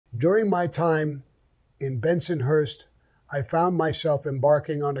During my time in Bensonhurst, I found myself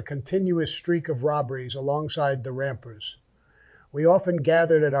embarking on a continuous streak of robberies alongside the Rampers. We often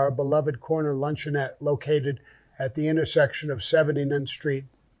gathered at our beloved corner luncheonette located at the intersection of 79th Street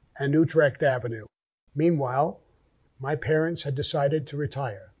and Utrecht Avenue. Meanwhile, my parents had decided to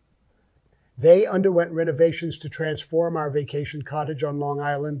retire. They underwent renovations to transform our vacation cottage on Long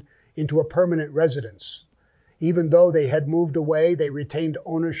Island into a permanent residence. Even though they had moved away, they retained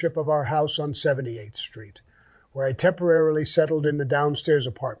ownership of our house on 78th Street, where I temporarily settled in the downstairs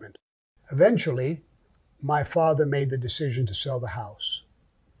apartment. Eventually, my father made the decision to sell the house.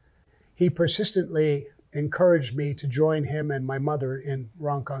 He persistently encouraged me to join him and my mother in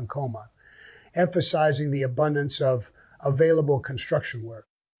Ronkonkoma, emphasizing the abundance of available construction work.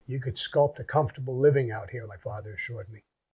 You could sculpt a comfortable living out here, my father assured me.